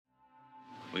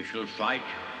We shall fight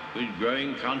with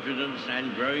growing confidence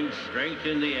and growing strength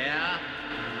in the air.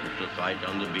 We shall fight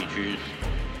on the beaches.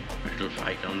 We shall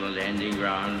fight on the landing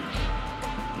grounds.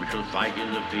 We shall fight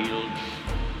in the fields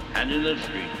and in the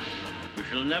streets. We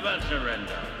shall never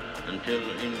surrender until,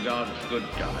 in God's good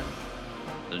time,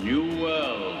 the new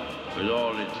world, with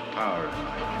all its power and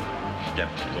might,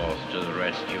 steps forth to the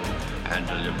rescue and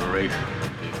the liberation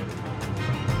of people.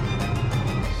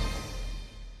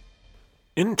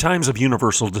 In times of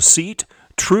universal deceit,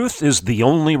 truth is the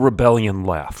only rebellion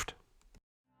left.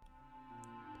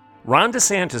 Ron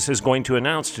DeSantis is going to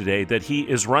announce today that he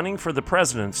is running for the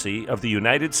presidency of the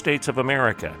United States of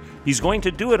America. He's going to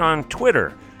do it on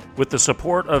Twitter with the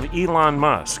support of Elon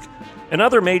Musk. And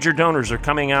other major donors are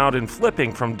coming out and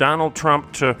flipping from Donald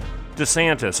Trump to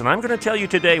DeSantis. And I'm going to tell you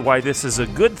today why this is a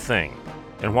good thing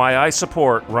and why I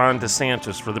support Ron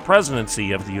DeSantis for the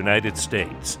presidency of the United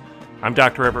States. I'm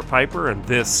Dr. Everett Piper, and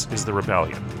this is The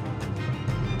Rebellion.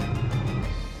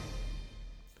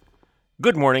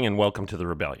 Good morning and welcome to The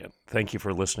Rebellion. Thank you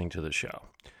for listening to the show.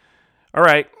 All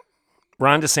right,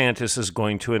 Ron DeSantis is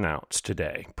going to announce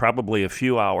today, probably a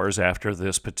few hours after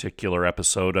this particular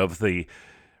episode of The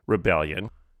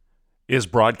Rebellion is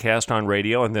broadcast on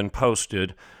radio and then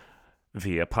posted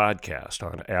via podcast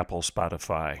on Apple,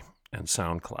 Spotify, and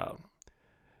SoundCloud.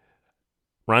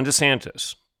 Ron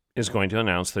DeSantis is going to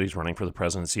announce that he's running for the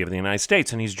presidency of the United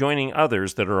States, and he's joining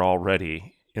others that are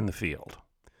already in the field,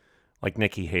 like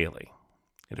Nikki Haley.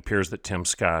 It appears that Tim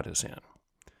Scott is in.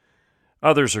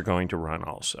 Others are going to run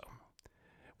also.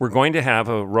 We're going to have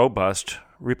a robust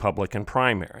Republican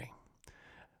primary.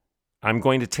 I'm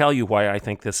going to tell you why I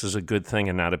think this is a good thing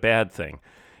and not a bad thing.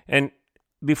 And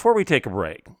before we take a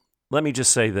break, let me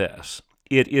just say this.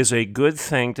 It is a good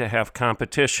thing to have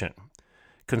competition.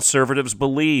 Conservatives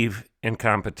believe in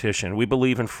competition. We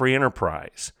believe in free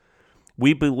enterprise.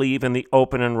 We believe in the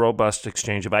open and robust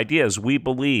exchange of ideas. We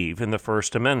believe in the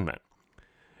First Amendment.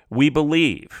 We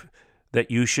believe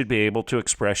that you should be able to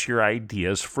express your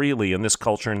ideas freely in this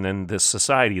culture and in this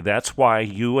society. That's why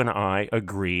you and I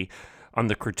agree on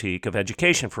the critique of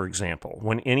education, for example.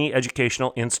 When any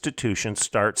educational institution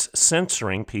starts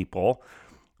censoring people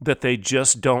that they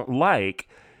just don't like,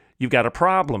 you've got a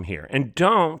problem here. And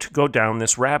don't go down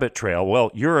this rabbit trail.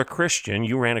 Well, you're a Christian.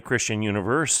 You ran a Christian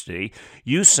university.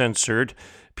 You censored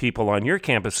people on your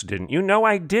campus, didn't you? No,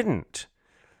 I didn't.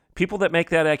 People that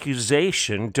make that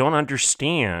accusation don't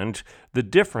understand the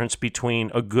difference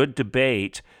between a good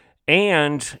debate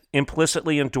and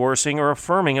implicitly endorsing or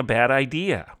affirming a bad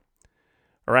idea.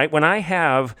 All right? When I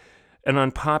have an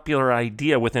unpopular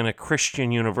idea within a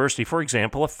Christian university, for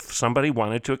example, if somebody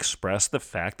wanted to express the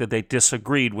fact that they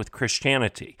disagreed with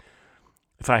Christianity,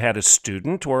 if I had a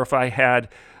student or if I had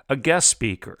a guest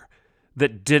speaker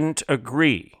that didn't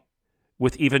agree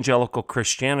with evangelical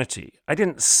Christianity, I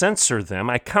didn't censor them,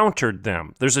 I countered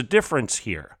them. There's a difference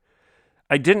here.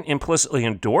 I didn't implicitly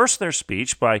endorse their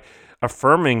speech by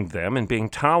affirming them and being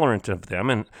tolerant of them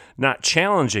and not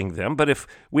challenging them, but if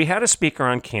we had a speaker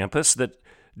on campus that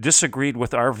disagreed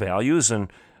with our values and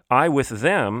I with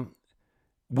them,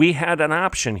 we had an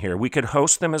option here. We could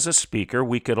host them as a speaker,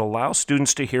 we could allow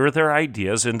students to hear their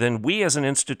ideas, and then we as an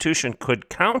institution could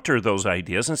counter those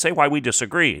ideas and say why we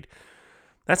disagreed.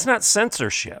 That's not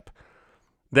censorship.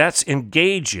 That's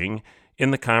engaging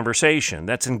in the conversation.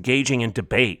 That's engaging in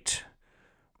debate.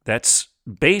 That's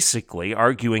basically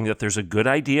arguing that there's a good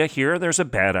idea here, there's a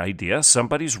bad idea,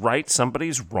 somebody's right,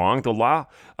 somebody's wrong. The law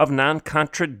of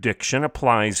non-contradiction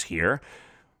applies here.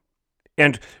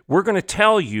 And we're going to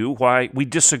tell you why we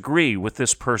disagree with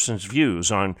this person's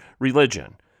views on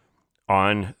religion,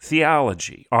 on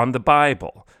theology, on the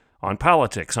Bible, on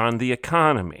politics, on the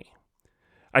economy.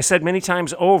 I said many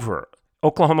times over,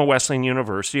 Oklahoma Wesleyan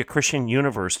University, a Christian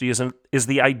university, is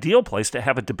the ideal place to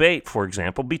have a debate, for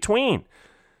example, between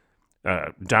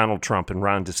Donald Trump and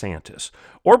Ron DeSantis,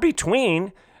 or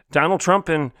between Donald Trump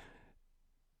and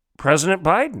President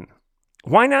Biden.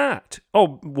 Why not?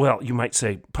 Oh, well, you might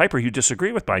say, Piper, you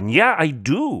disagree with Biden. Yeah, I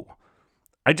do.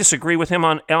 I disagree with him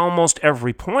on almost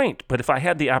every point, but if I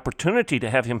had the opportunity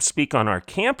to have him speak on our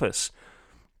campus,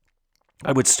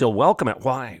 I would still welcome it.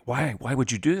 Why? Why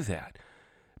would you do that?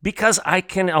 Because I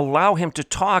can allow him to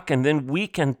talk, and then we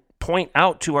can point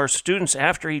out to our students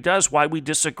after he does why we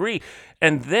disagree,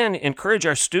 and then encourage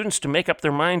our students to make up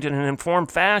their mind in an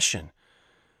informed fashion.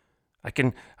 I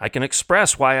can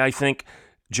express why I think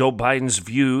Joe Biden's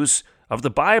views of the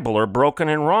Bible are broken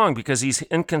and wrong, because he's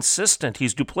inconsistent,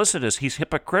 he's duplicitous, he's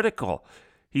hypocritical.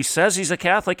 He says he's a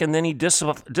Catholic, and then he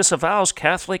disavows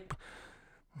Catholic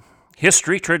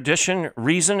history, tradition,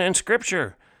 reason, and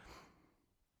Scripture.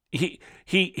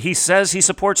 He says he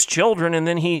supports children, and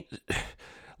then he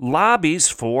lobbies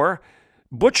for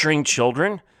butchering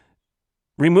children,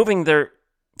 removing their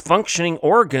functioning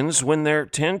organs when they're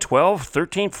 10, 12,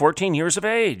 13, 14 years of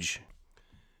age.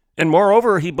 And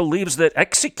moreover, he believes that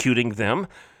executing them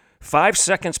 5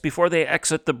 seconds before they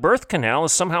exit the birth canal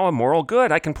is somehow a moral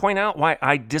good. I can point out why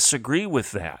I disagree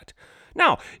with that.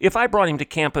 Now, if I brought him to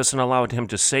campus and allowed him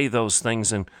to say those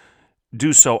things and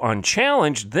do so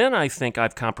unchallenged, then I think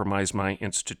I've compromised my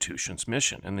institution's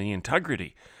mission and the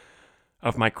integrity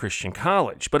of my Christian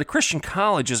college. But a Christian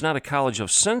college is not a college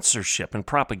of censorship and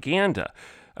propaganda.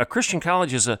 A Christian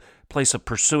college is a place of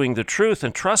pursuing the truth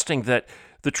and trusting that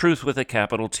the truth with a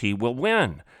capital T will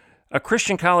win. A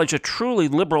Christian college, a truly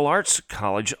liberal arts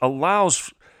college,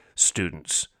 allows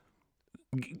students,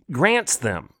 grants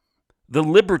them the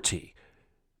liberty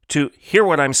to hear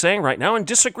what I'm saying right now and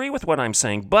disagree with what I'm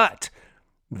saying, but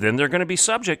then they're going to be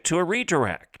subject to a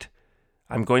redirect.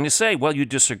 I'm going to say, well, you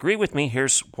disagree with me.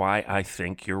 Here's why I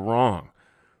think you're wrong.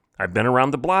 I've been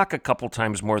around the block a couple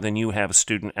times more than you have,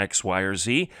 student X, Y, or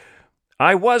Z.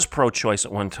 I was pro-choice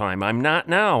at one time. I'm not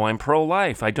now. I'm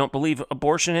pro-life. I don't believe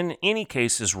abortion in any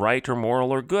case is right or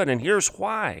moral or good, and here's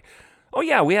why. Oh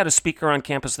yeah, we had a speaker on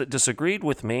campus that disagreed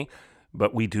with me,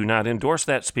 but we do not endorse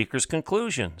that speaker's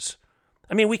conclusions.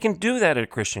 I mean, we can do that at a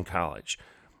Christian college.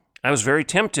 I was very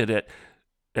tempted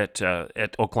at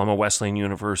Oklahoma Wesleyan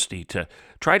University to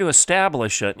try to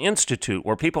establish an institute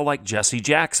where people like Jesse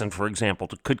Jackson, for example,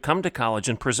 could come to college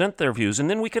and present their views, and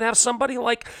then we could have somebody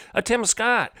like a Tim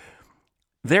Scott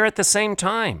there at the same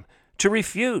time to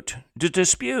refute, to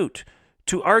dispute,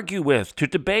 to argue with, to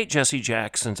debate Jesse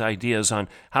Jackson's ideas on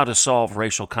how to solve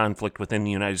racial conflict within the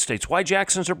United States, why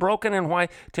Jackson's are broken and why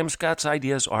Tim Scott's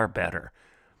ideas are better.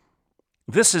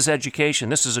 This is education.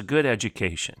 This is a good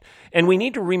education. And we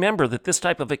need to remember that this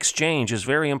type of exchange is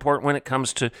very important when it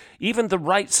comes to even the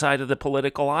right side of the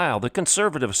political aisle, the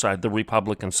conservative side, the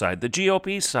Republican side, the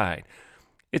GOP side.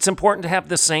 It's important to have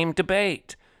the same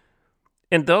debate.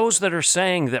 And those that are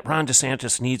saying that Ron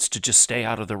DeSantis needs to just stay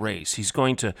out of the race, he's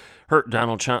going to hurt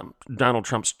Donald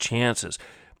Trump's chances.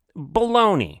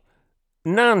 Baloney.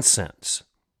 Nonsense.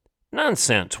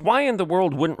 Nonsense. Why in the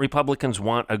world wouldn't Republicans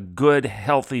want a good,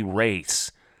 healthy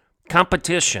race?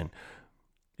 Competition.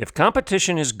 If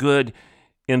competition is good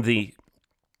in the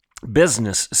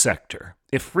business sector,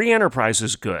 if free enterprise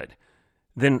is good,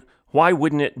 then why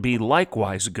wouldn't it be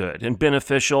likewise good and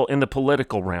beneficial in the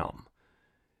political realm?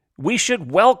 We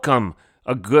should welcome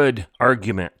a good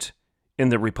argument in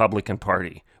the Republican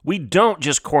Party. We don't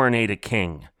just coronate a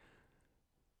king.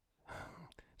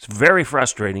 It's very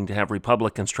frustrating to have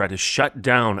Republicans try to shut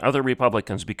down other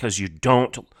Republicans because you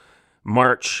don't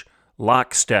march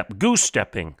lockstep,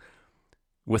 goose-stepping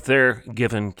with their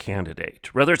given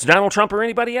candidate, whether it's Donald Trump or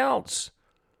anybody else.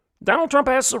 Donald Trump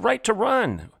has the right to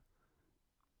run.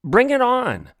 Bring it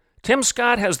on. Tim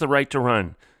Scott has the right to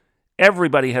run.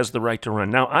 Everybody has the right to run.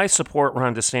 Now, I support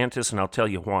Ron DeSantis, and I'll tell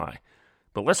you why.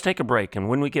 But let's take a break, and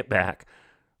when we get back,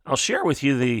 I'll share with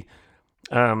you the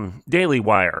Daily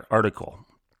Wire article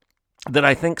that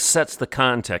I think sets the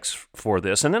context for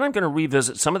this. And then I'm going to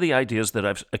revisit some of the ideas that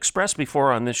I've expressed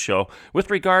before on this show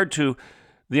with regard to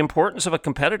the importance of a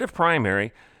competitive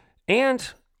primary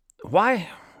and why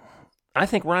I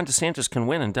think Ron DeSantis can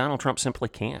win and Donald Trump simply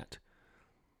can't.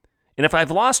 And if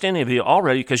I've lost any of you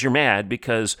already because you're mad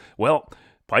because, well,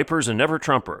 Piper's a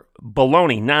never-Trumper.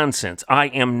 Baloney, nonsense. I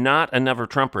am not a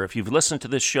never-Trumper. If you've listened to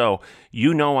this show,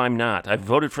 you know I'm not. I've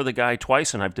voted for the guy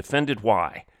twice and I've defended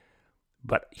why.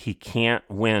 But he can't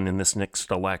win in this next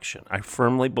election. I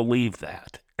firmly believe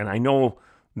that. And I know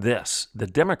this. The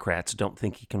Democrats don't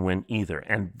think he can win either.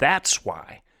 And that's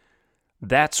why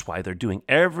they're doing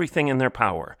everything in their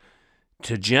power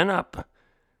to gin up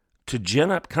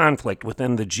conflict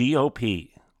within the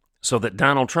GOP so that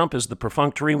Donald Trump is the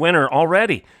perfunctory winner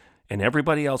already and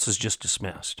everybody else is just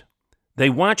dismissed.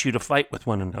 They want you to fight with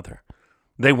one another.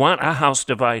 They want a House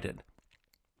divided.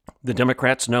 The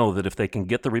Democrats know that if they can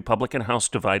get the Republican House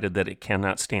divided, that it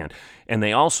cannot stand. And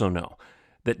they also know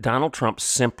that Donald Trump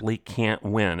simply can't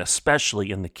win,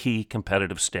 especially in the key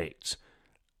competitive states.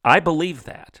 I believe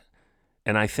that,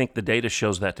 and I think the data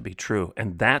shows that to be true,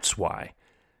 and that's why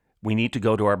we need to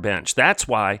go to our bench. That's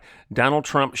why Donald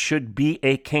Trump should be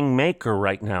a kingmaker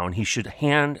right now, and he should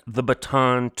hand the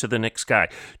baton to the next guy.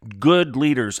 Good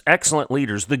leaders, excellent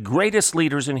leaders, the greatest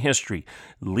leaders in history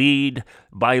lead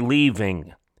by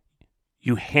leaving.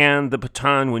 You hand the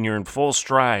baton when you're in full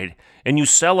stride, and you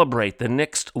celebrate the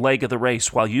next leg of the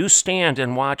race while you stand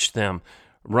and watch them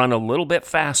run a little bit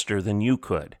faster than you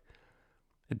could.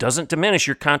 It doesn't diminish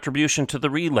your contribution to the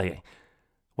relay,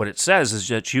 What it says is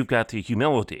that you've got the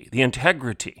humility, the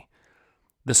integrity,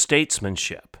 the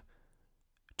statesmanship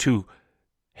to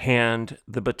hand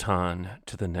the baton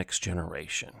to the next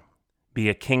generation. Be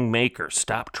a kingmaker.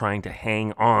 Stop trying to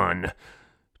hang on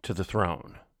to the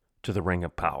throne, to the ring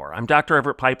of power. I'm Dr.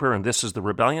 Everett Piper, and this is The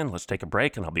Rebellion. Let's take a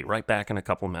break, and I'll be right back in a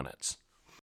couple minutes.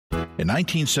 In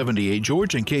 1978,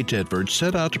 George and Kay Tedford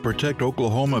set out to protect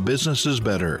Oklahoma businesses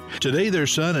better. Today, their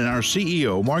son and our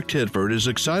CEO, Mark Tedford, is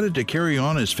excited to carry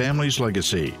on his family's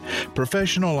legacy.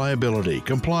 Professional liability,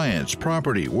 compliance,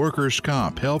 property, workers'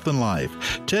 comp, health and life.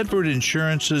 Tedford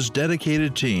Insurance's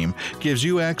dedicated team gives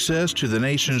you access to the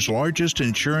nation's largest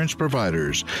insurance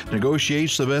providers,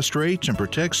 negotiates the best rates, and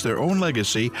protects their own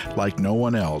legacy like no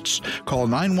one else. Call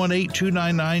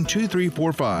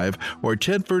 918-299-2345 or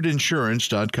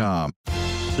tedfordinsurance.com.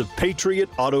 The Patriot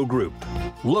Auto Group,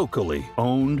 locally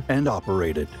owned and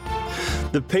operated.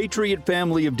 The Patriot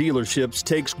family of dealerships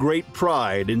takes great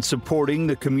pride in supporting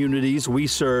the communities we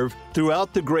serve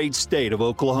throughout the great state of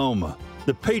Oklahoma.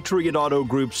 The Patriot Auto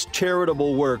Group's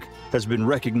charitable work has been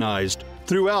recognized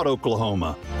throughout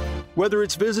Oklahoma. Whether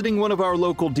it's visiting one of our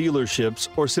local dealerships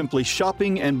or simply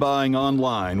shopping and buying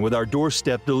online with our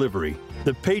doorstep delivery,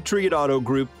 the Patriot Auto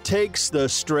Group takes the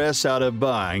stress out of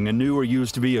buying a new or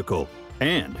used vehicle.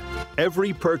 And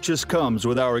every purchase comes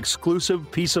with our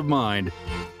exclusive peace of mind,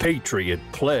 Patriot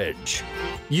Pledge.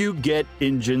 You get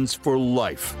engines for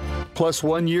life, plus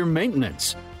 1-year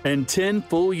maintenance, and 10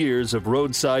 full years of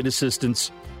roadside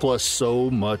assistance, plus so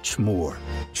much more.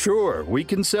 Sure, we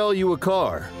can sell you a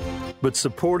car, but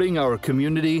supporting our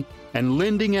community and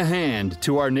lending a hand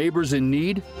to our neighbors in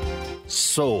need?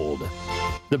 Sold.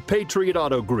 The Patriot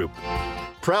Auto Group.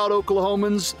 Proud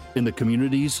Oklahomans in the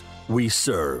communities we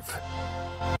serve.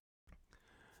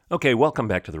 Okay, welcome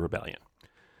back to The Rebellion. I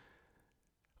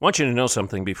want you to know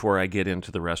something before I get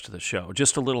into the rest of the show.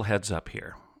 Just a little heads up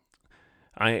here.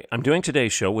 I'm doing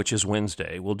today's show, which is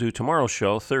Wednesday. We'll do tomorrow's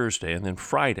show Thursday, and then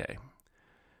Friday.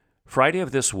 Friday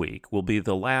of this week will be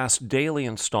the last daily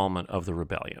installment of The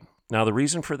Rebellion. Now, the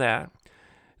reason for that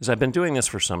is I've been doing this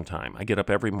for some time. I get up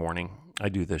every morning. I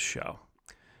do this show.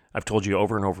 I've told you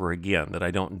over and over again that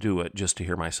I don't do it just to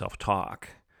hear myself talk.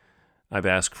 I've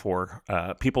asked for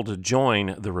people to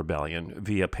join The Rebellion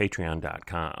via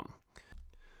patreon.com.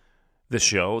 This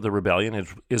show, The Rebellion,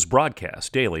 is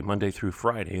broadcast daily, Monday through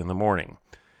Friday in the morning,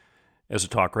 as a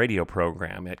talk radio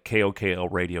program at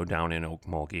KOKL Radio down in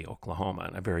Okmulgee, Oklahoma.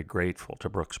 And I'm very grateful to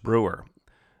Brooks Brewer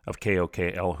of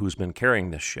KOKL, who's been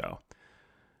carrying this show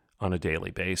on a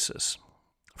daily basis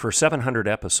for 700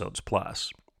 episodes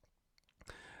plus.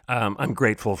 I'm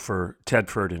grateful for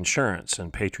Tedford Insurance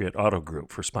and Patriot Auto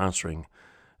Group for sponsoring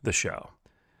the show.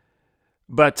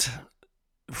 But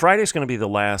Friday's going to be the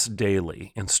last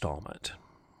daily installment.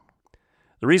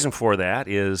 The reason for that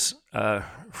is,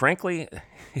 frankly,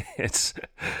 it's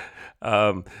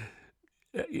a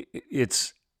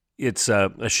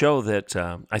show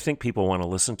that I think people want to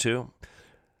listen to,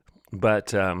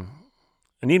 but I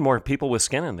need more people with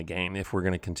skin in the game if we're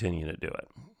going to continue to do it.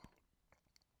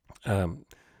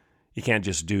 You can't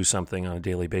just do something on a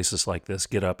daily basis like this,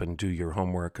 get up and do your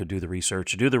homework, or do the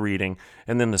research, do the reading,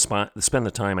 and then spend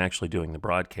the time actually doing the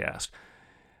broadcast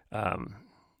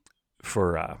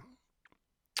for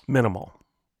minimal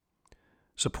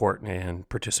support and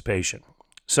participation.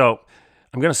 So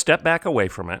I'm going to step back away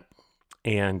from it,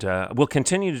 and we'll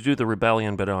continue to do the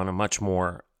Rebellion, but on a much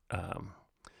more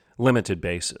limited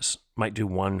basis. Might do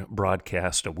one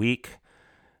broadcast a week,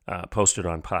 posted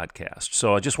on podcast.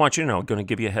 So I just want you to know, I'm going to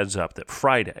give you a heads up that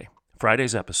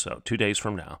Friday's episode, 2 days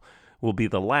from now, will be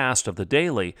the last of the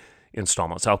daily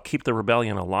installments. I'll keep the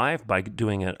Rebellion alive by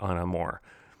doing it on a more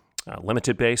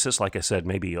limited basis. Like I said,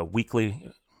 maybe a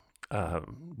weekly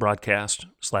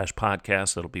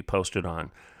broadcast/podcast that'll be posted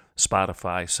on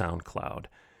Spotify, SoundCloud,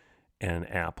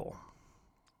 and Apple.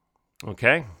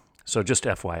 Okay? So just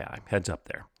FYI, heads up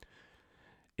there.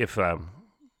 If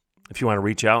you want to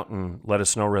reach out and let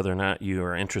us know whether or not you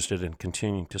are interested in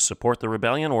continuing to support the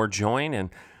Rebellion or join and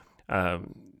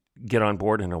get on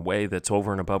board in a way that's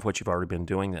over and above what you've already been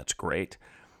doing, that's great.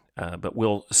 But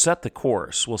we'll set the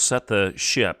course. We'll set the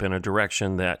ship in a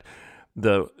direction that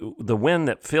the wind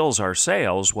that fills our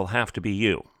sails will have to be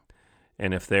you.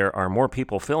 And if there are more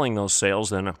people filling those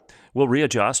sails, then we'll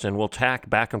readjust and we'll tack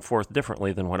back and forth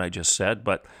differently than what I just said.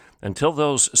 But until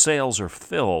those sails are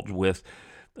filled with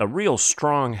a real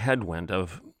strong headwind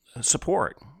of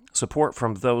support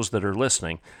from those that are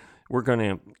listening, we're going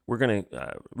to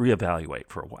reevaluate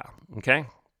for a while. Okay.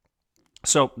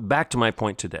 So back to my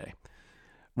point today.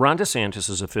 Ron DeSantis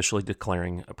is officially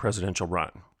declaring a presidential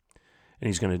run, and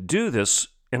he's going to do this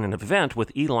in an event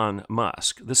with Elon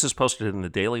Musk. This is posted in the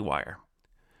Daily Wire.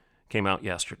 Came out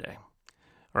yesterday.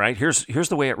 All right, here's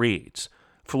the way it reads.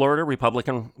 Florida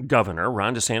Republican Governor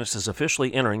Ron DeSantis is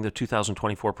officially entering the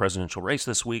 2024 presidential race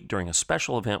this week during a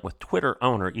special event with Twitter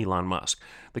owner Elon Musk.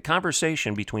 The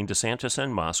conversation between DeSantis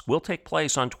and Musk will take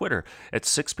place on Twitter at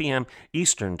 6 p.m.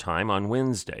 Eastern Time on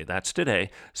Wednesday. That's today,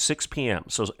 6 p.m.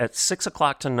 So at 6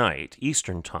 o'clock tonight,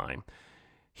 Eastern Time,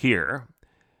 here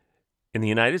in the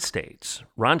United States,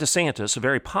 Ron DeSantis, a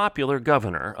very popular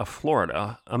governor of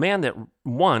Florida, a man that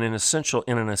won in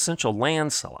an essential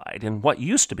landslide in what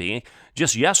used to be,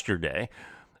 just yesterday,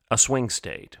 a swing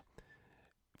state,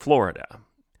 Florida.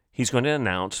 He's going to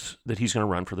announce that he's going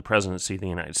to run for the presidency of the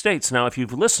United States. Now, if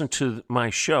you've listened to my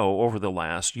show over the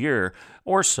last year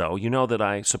or so, you know that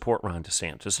I support Ron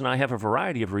DeSantis, and I have a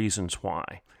variety of reasons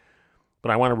why.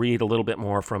 But I want to read a little bit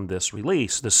more from this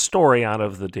release, this story out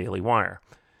of the Daily Wire.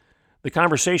 The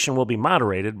conversation will be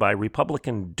moderated by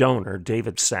Republican donor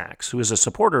David Sachs, who is a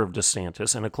supporter of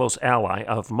DeSantis and a close ally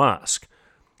of Musk.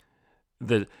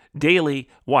 The Daily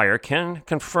Wire can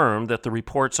confirm that the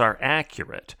reports are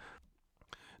accurate.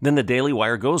 Then the Daily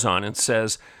Wire goes on and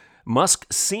says, Musk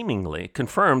seemingly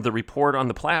confirmed the report on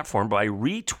the platform by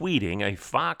retweeting a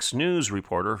Fox News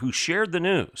reporter who shared the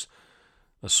news.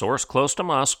 A source close to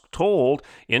Musk told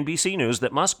NBC News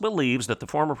that Musk believes that the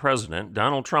former president,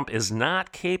 Donald Trump, is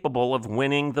not capable of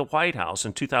winning the White House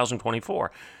in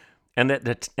 2024, and that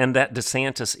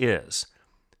DeSantis is.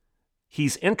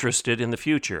 He's interested in the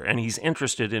future, and he's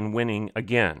interested in winning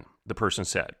again, the person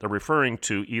said. They're referring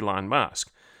to Elon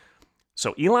Musk.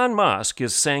 So Elon Musk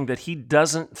is saying that he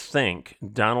doesn't think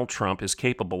Donald Trump is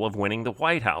capable of winning the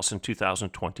White House in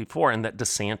 2024, and that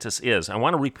DeSantis is. I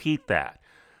want to repeat that.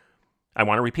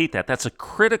 That's a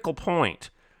critical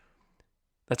point.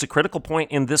 That's a critical point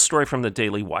in this story from the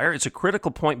Daily Wire. It's a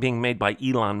critical point being made by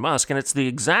Elon Musk, and it's the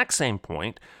exact same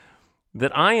point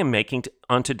that I am making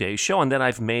on today's show and that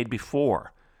I've made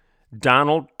before.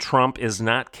 Donald Trump is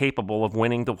not capable of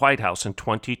winning the White House in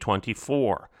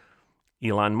 2024.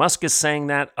 Elon Musk is saying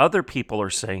that. Other people are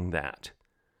saying that.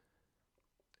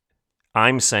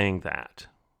 I'm saying that.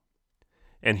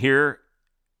 And here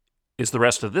is the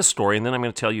rest of this story, and then I'm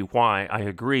going to tell you why I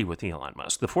agree with Elon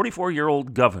Musk. The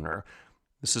 44-year-old governor,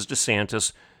 this is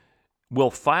DeSantis, will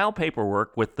file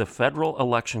paperwork with the Federal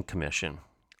Election Commission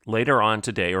later on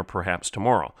today or perhaps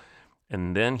tomorrow,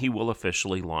 and then he will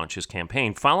officially launch his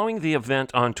campaign. Following the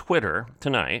event on Twitter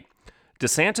tonight,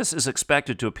 DeSantis is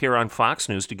expected to appear on Fox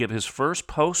News to give his first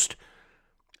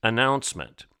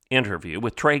post-announcement interview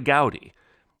with Trey Gowdy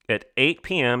at 8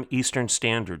 p.m. Eastern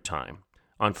Standard Time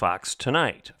on Fox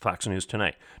News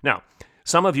tonight. Now,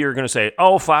 some of you are going to say,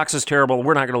 oh, Fox is terrible.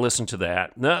 We're not going to listen to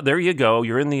that. No, there you go.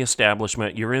 You're in the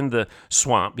establishment. You're in the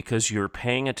swamp because you're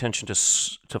paying attention to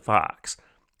Fox.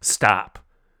 Stop.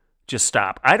 Just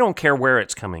stop. I don't care where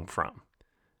it's coming from.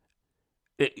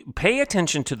 Pay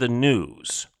attention to the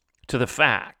news, to the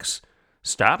facts.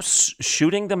 Stop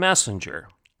shooting the messenger.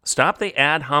 Stop the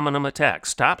ad hominem attack.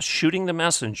 Stop shooting the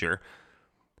messenger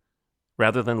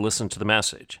rather than listen to the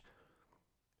message.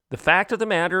 The fact of the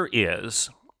matter is,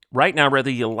 right now, whether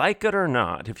you like it or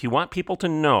not, if you want people to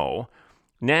know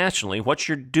nationally what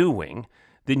you're doing,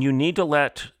 then you need to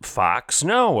let Fox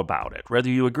know about it. Whether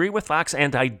you agree with Fox,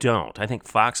 and I don't. I think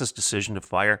Fox's decision to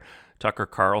fire Tucker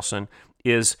Carlson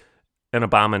is an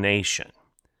abomination.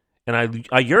 And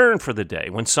I yearn for the day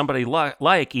when somebody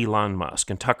like Elon Musk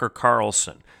and Tucker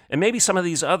Carlson, and maybe some of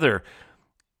these other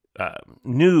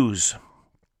news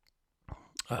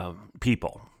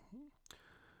people,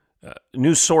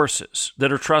 news sources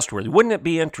that are trustworthy. Wouldn't it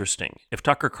be interesting if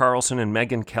Tucker Carlson and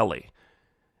Megyn Kelly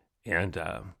and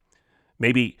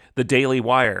maybe the Daily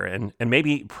Wire and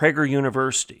maybe Prager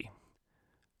University,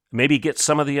 maybe get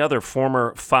some of the other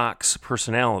former Fox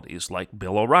personalities like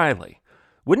Bill O'Reilly.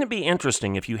 Wouldn't it be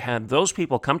interesting if you had those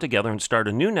people come together and start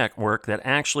a new network that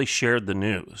actually shared the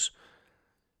news?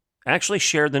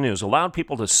 Allowed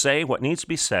people to say what needs to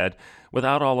be said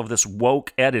without all of this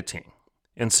woke editing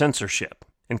and censorship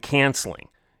and canceling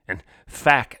and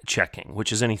fact-checking,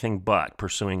 which is anything but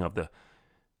pursuing of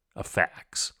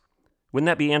facts. Wouldn't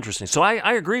that be interesting? So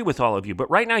I agree with all of you,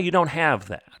 but right now you don't have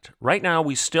that. Right now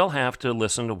we still have to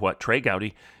listen to what Trey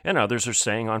Gowdy and others are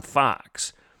saying on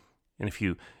Fox. And if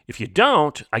you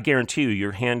don't, I guarantee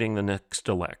you're handing the next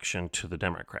election to the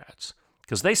Democrats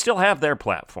because they still have their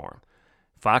platform.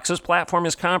 Fox's platform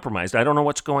is compromised. I don't know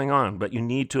what's going on, but you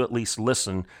need to at least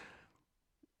listen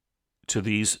to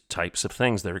these types of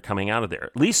things that are coming out of there.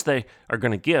 At least they are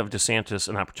going to give DeSantis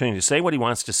an opportunity to say what he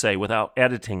wants to say without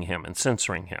editing him and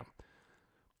censoring him.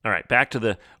 All right, back to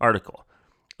the article.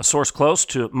 A source close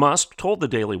to Musk told the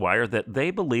Daily Wire that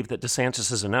they believe that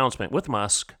DeSantis' announcement with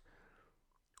Musk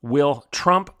will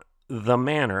trump the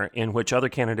manner in which other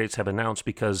candidates have announced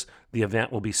because the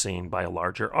event will be seen by a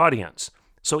larger audience.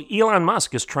 So Elon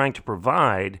Musk is trying to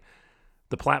provide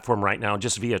the platform right now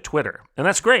just via Twitter. And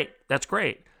that's great. That's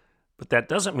great. But that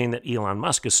doesn't mean that Elon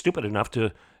Musk is stupid enough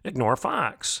to ignore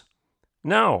Fox.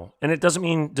 No. And it doesn't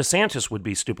mean DeSantis would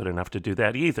be stupid enough to do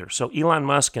that either. So Elon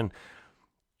Musk and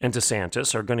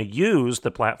DeSantis are going to use the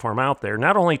platform out there,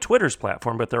 not only Twitter's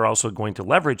platform, but they're also going to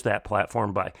leverage that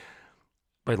platform by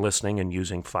listening and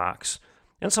using Fox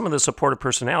and some of the supportive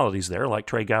personalities there like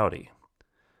Trey Gowdy.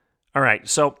 All right,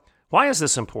 so why is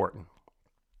this important?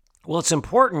 Well, it's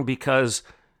important because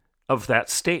of that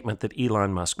statement that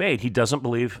Elon Musk made. He doesn't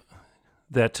believe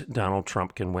that Donald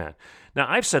Trump can win. Now,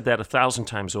 I've said that 1,000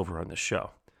 times over on this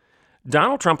show.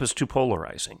 Donald Trump is too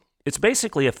polarizing. It's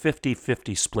basically a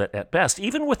 50-50 split at best.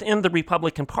 Even within the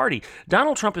Republican Party,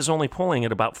 Donald Trump is only polling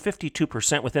at about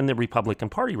 52% within the Republican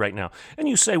Party right now. And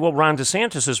you say, well, Ron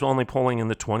DeSantis is only polling in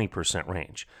the 20%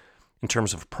 range in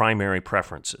terms of primary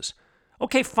preferences.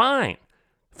 Okay, fine.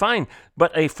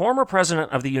 But a former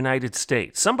president of the United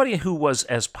States, somebody who was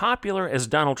as popular as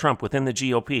Donald Trump within the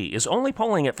GOP, is only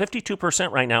polling at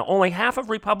 52% right now. Only half of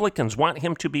Republicans want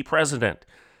him to be president.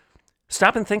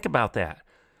 Stop and think about that.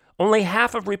 Only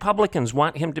half of Republicans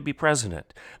want him to be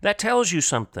president. That tells you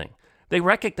something. They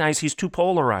recognize he's too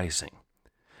polarizing.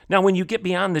 Now, when you get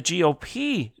beyond the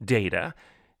GOP data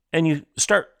and you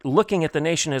start looking at the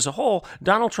nation as a whole,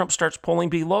 Donald Trump starts polling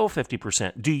below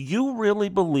 50%. Do you really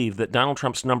believe that Donald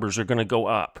Trump's numbers are going to go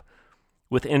up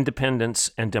with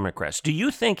independents and Democrats? Do you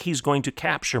think he's going to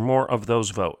capture more of those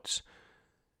votes?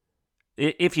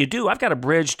 If you do, I've got a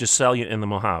bridge to sell you in the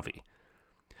Mojave.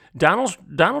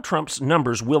 Donald Trump's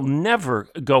numbers will never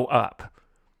go up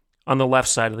on the left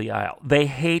side of the aisle. They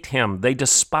hate him. They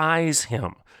despise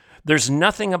him. There's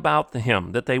nothing about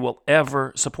him that they will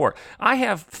ever support. I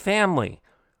have family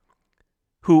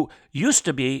who used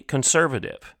to be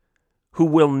conservative who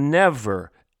will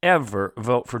never, ever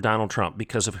vote for Donald Trump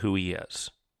because of who he is.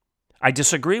 I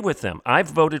disagree with them. I've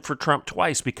voted for Trump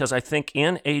twice because I think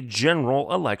in a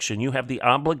general election you have the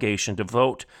obligation to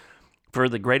vote for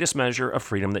the greatest measure of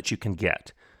freedom that you can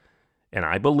get. And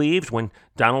I believed when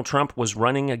Donald Trump was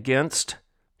running against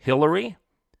Hillary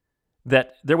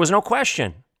that there was no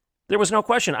question. There was no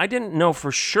question. I didn't know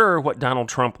for sure what Donald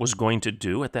Trump was going to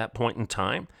do at that point in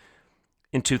time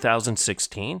in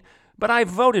 2016, but I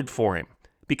voted for him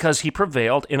because he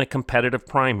prevailed in a competitive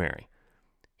primary.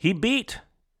 He beat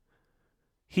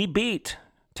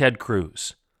Ted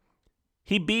Cruz.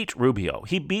 He beat Rubio.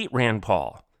 He beat Rand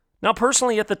Paul. Now,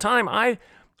 personally, at the time, I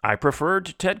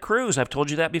preferred Ted Cruz. I've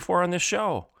told you that before on this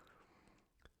show.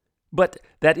 But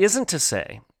that isn't to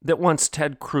say that once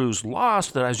Ted Cruz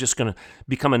lost, that I was just going to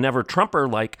become a never-Trumper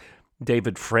like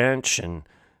David French and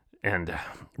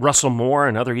Russell Moore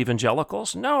and other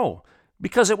evangelicals. No,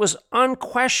 because it was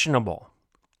unquestionable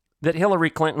that Hillary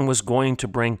Clinton was going to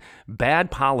bring bad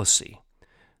policy,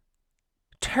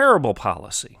 terrible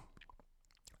policy,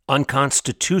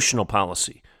 unconstitutional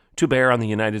policy to bear on the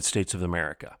United States of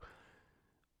America.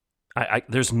 That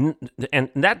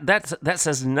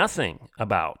says nothing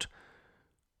about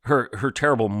her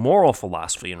terrible moral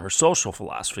philosophy and her social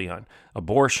philosophy on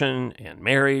abortion and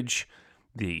marriage,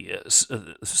 the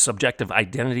subjective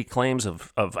identity claims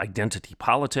of identity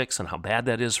politics and how bad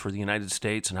that is for the United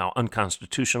States and how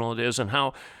unconstitutional it is and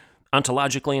how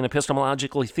ontologically and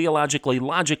epistemologically, theologically,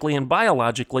 logically, and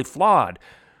biologically flawed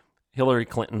Hillary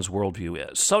Clinton's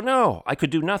worldview is. So no, I could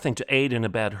do nothing to aid and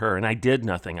abet her, and I did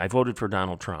nothing. I voted for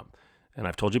Donald Trump. And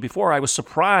I've told you before, I was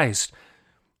surprised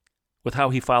with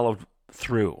how he followed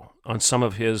through on some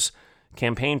of his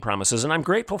campaign promises, and I'm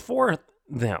grateful for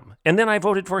them. And then I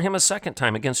voted for him a second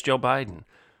time against Joe Biden.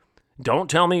 Don't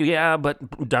tell me, yeah,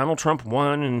 but Donald Trump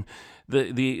won and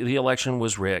the election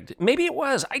was rigged. Maybe it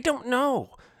was. I don't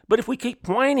know. But if we keep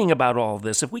whining about all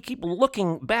this, if we keep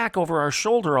looking back over our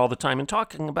shoulder all the time and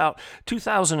talking about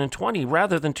 2020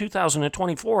 rather than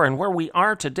 2024 and where we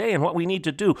are today and what we need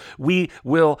to do, we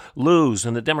will lose.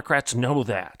 And the Democrats know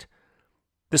that.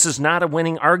 This is not a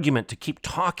winning argument to keep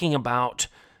talking about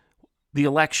the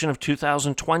election of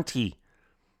 2020.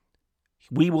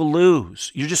 We will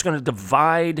lose. You're just going to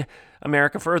divide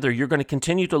America further. You're going to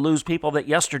continue to lose people that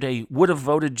yesterday would have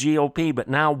voted GOP but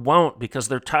now won't because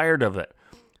they're tired of it.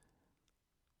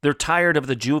 They're tired of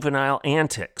the juvenile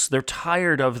antics. They're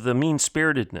tired of the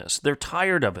mean-spiritedness. They're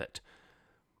tired of it.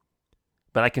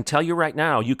 But I can tell you right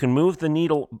now, you can move the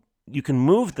needle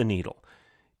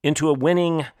into a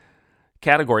winning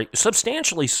category,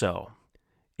 substantially so,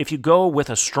 if you go with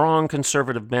a strong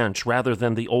conservative bench rather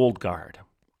than the old guard.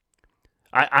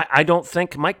 I don't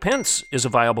think Mike Pence is a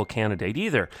viable candidate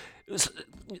either.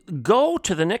 Go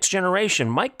to the next generation.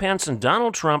 Mike Pence and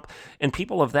Donald Trump and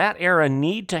people of that era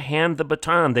need to hand the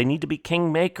baton. They need to be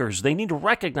kingmakers. They need to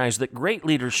recognize that great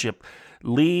leadership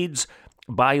leads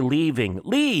by leaving.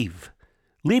 Leave.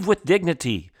 Leave with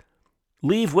dignity.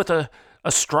 Leave with a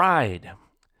stride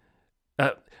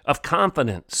of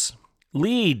confidence.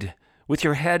 Lead with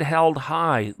your head held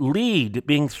high. Lead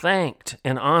being thanked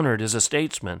and honored as a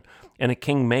statesman and a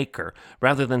kingmaker,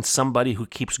 rather than somebody who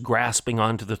keeps grasping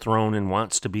onto the throne and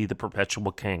wants to be the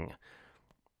perpetual king.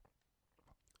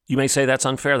 You may say that's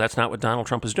unfair. That's not what Donald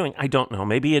Trump is doing. I don't know.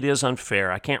 Maybe it is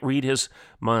unfair. I can't read his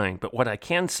mind. But what I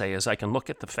can say is I can look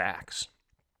at the facts.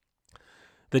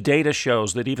 The data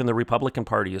shows that even the Republican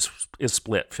Party is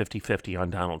split 50-50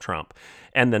 on Donald Trump.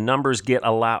 And the numbers get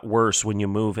a lot worse when you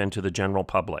move into the general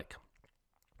public.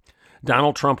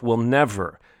 Donald Trump will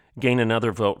never gain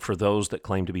another vote for those that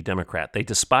claim to be Democrat. They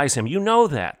despise him. You know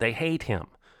that. They hate him.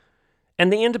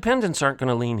 And the independents aren't going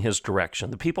to lean his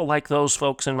direction. The people like those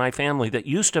folks in my family that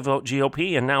used to vote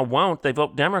GOP and now won't, they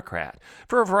vote Democrat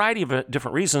for a variety of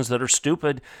different reasons that are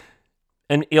stupid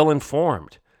and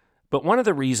ill-informed. But one of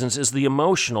the reasons is the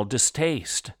emotional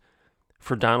distaste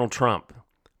for Donald Trump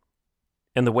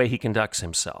and the way he conducts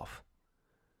himself.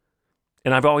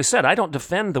 And I've always said, I don't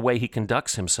defend the way he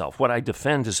conducts himself. What I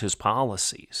defend is his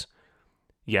policies.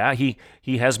 Yeah, he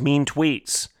has mean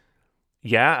tweets.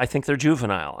 Yeah, I think they're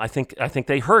juvenile. I think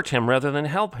they hurt him rather than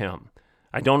help him.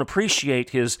 I don't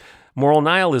appreciate his moral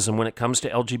nihilism when it comes to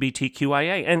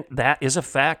LGBTQIA. And that is a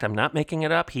fact. I'm not making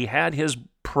it up. He had his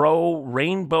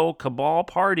pro-rainbow cabal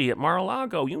party at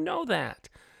Mar-a-Lago. You know that.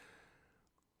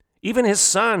 Even his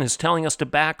son is telling us to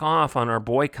back off on our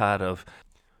boycott of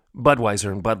Budweiser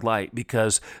and Bud Light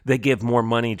because they give more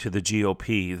money to the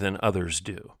GOP than others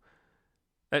do.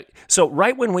 So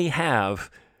right when we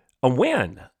have a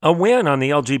win on the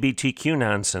LGBTQ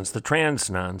nonsense, the trans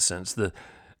nonsense, the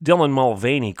Dylan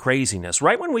Mulvaney craziness,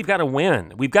 right when we've got a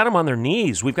win, we've got them on their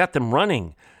knees, we've got them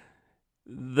running,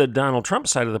 the Donald Trump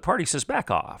side of the party says, back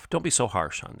off. Don't be so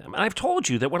harsh on them. And I've told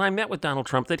you that when I met with Donald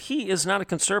Trump that he is not a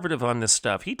conservative on this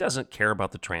stuff. He doesn't care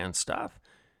about the trans stuff.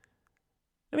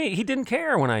 I mean, he didn't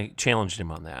care when I challenged him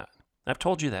on that. I've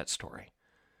told you that story.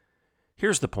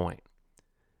 Here's the point.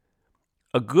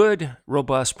 A good,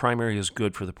 robust primary is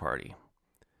good for the party.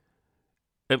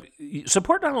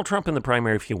 Support Donald Trump in the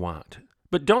primary if you want,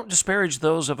 but don't disparage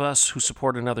those of us who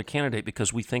support another candidate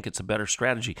because we think it's a better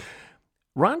strategy.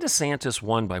 Ron DeSantis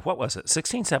won by,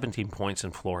 16, 17 points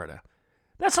in Florida.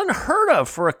 That's unheard of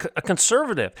for a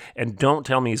conservative. And don't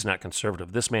tell me he's not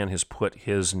conservative. This man has put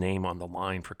his name on the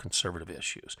line for conservative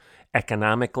issues,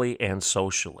 economically and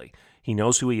socially. He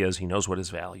knows who he is. He knows what his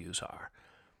values are.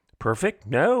 Perfect?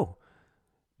 No.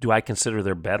 Do I consider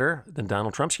they're better than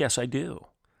Donald Trump's? Yes, I do.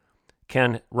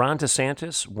 Can Ron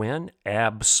DeSantis win?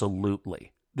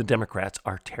 Absolutely. The Democrats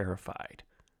are terrified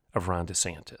of Ron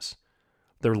DeSantis.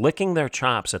 They're licking their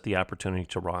chops at the opportunity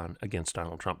to run against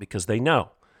Donald Trump because they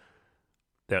know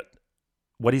that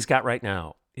what he's got right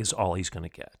now is all he's going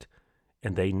to get.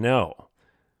 And they know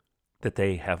that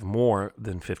they have more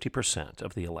than 50%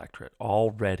 of the electorate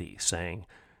already saying,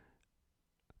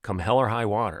 come hell or high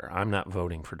water, I'm not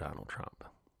voting for Donald Trump.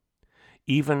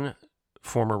 Even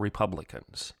former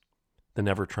Republicans, the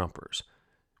never-Trumpers,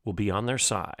 will be on their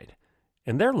side,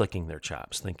 and they're licking their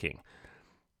chops thinking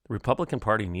the Republican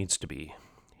Party needs to be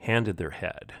handed their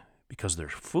head because they're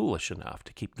foolish enough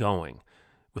to keep going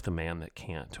with a man that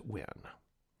can't win.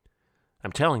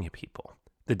 I'm telling you, people,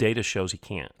 the data shows he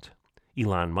can't.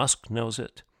 Elon Musk knows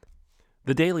it.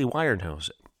 The Daily Wire knows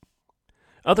it.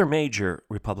 Other major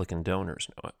Republican donors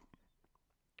know it.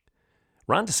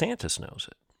 Ron DeSantis knows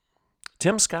it.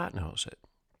 Tim Scott knows it.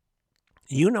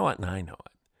 You know it and I know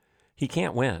it. He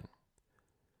can't win.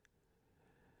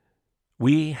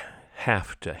 We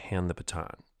have to hand the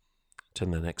baton to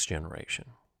the next generation.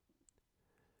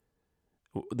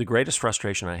 The greatest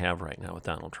frustration I have right now with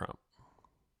Donald Trump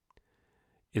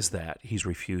is that he's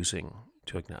refusing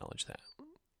to acknowledge that.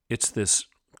 It's this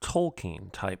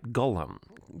Tolkien-type Gollum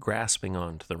grasping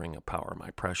onto the ring of power.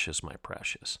 My precious, my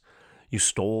precious. You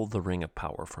stole the ring of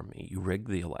power from me. You rigged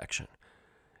the election.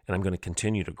 And I'm going to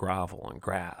continue to grovel and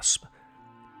grasp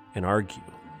and argue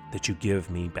that you give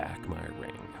me back my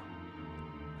ring.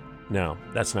 No,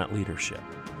 that's not leadership.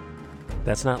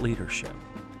 That's not leadership.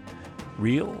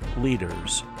 Real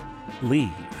leaders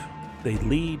leave. They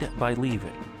lead by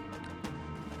leaving.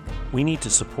 We need to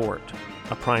support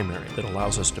a primary that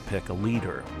allows us to pick a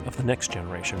leader of the next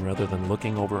generation rather than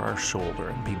looking over our shoulder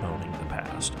and bemoaning the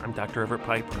past. I'm Dr. Everett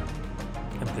Piper.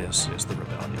 and this is The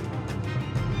Rebellion.